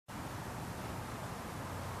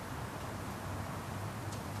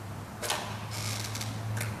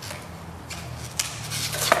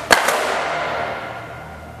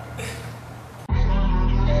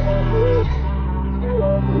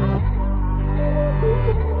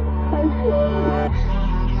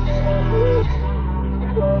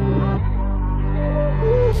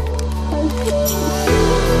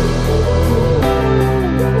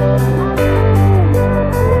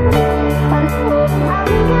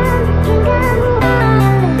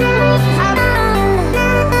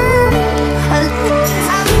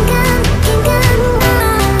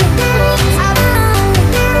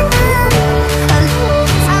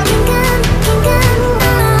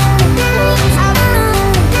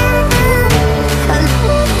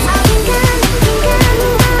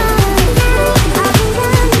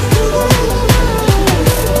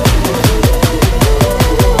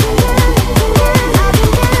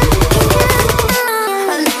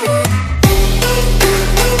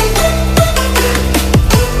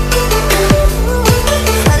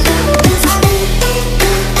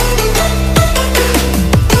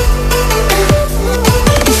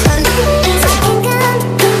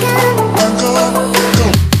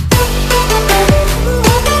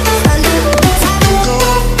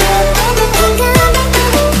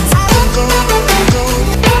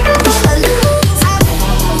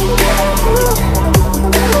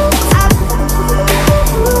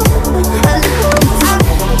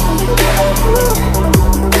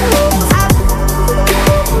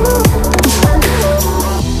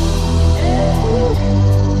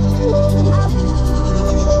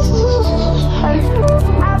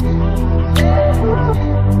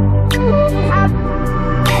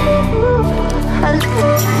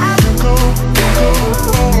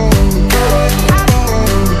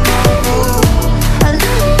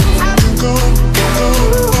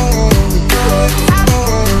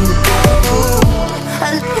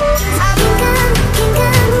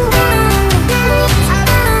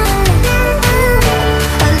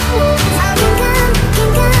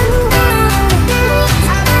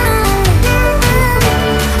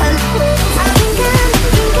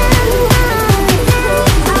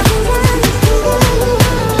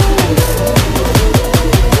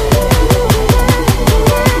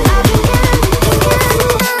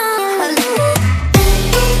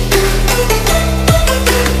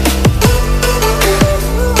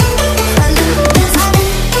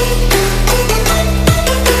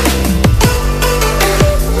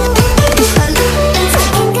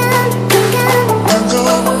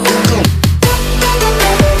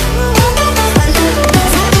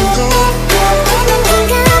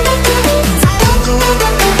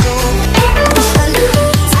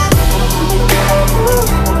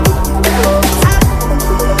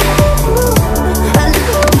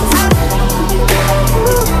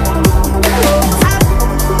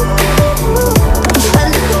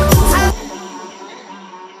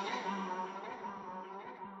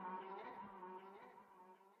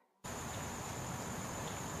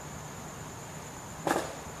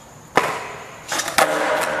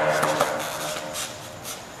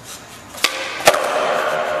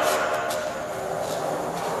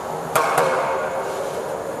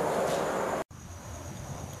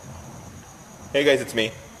Hey guys, it's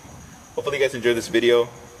me. Hopefully you guys enjoyed this video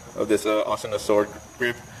of this Asuna sword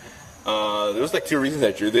grip. There was like two reasons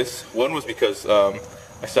I drew this. One was because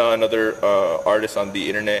I saw another artist on the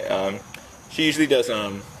internet. She usually does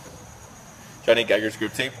Johnny Geiger's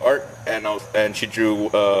Griptape art, and she drew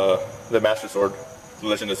the Master Sword, The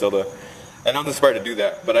Legend of Zelda. And I was inspired to do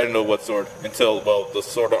that, but I didn't know what sword until, well, the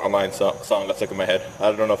Sword Art Online song got stuck in my head.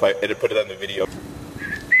 I don't know if I put it in the video.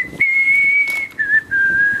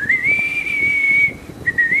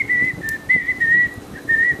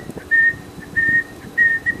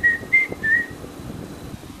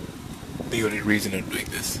 The only reason I'm doing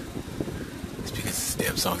this is because this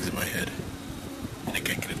damn song is in my head and I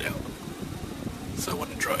can't get it out. So I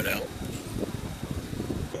want to draw it out.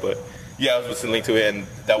 But yeah, I was listening to it, and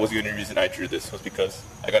that was the only reason I drew this, was because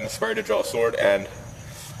I got inspired to draw a sword and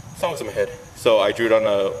the song was in my head. So I drew it on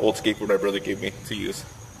an old skateboard my brother gave me to use.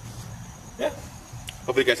 Yeah.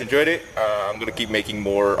 Hopefully you guys enjoyed it. I'm going to keep making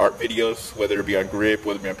more art videos, whether it be on grip,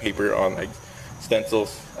 whether it be on paper, on like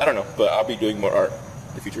stencils. I don't know, but I'll be doing more art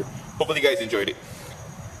in the future. Hopefully you guys enjoyed it.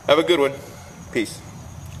 Have a good one. Peace.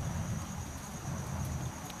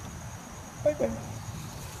 Bye bye.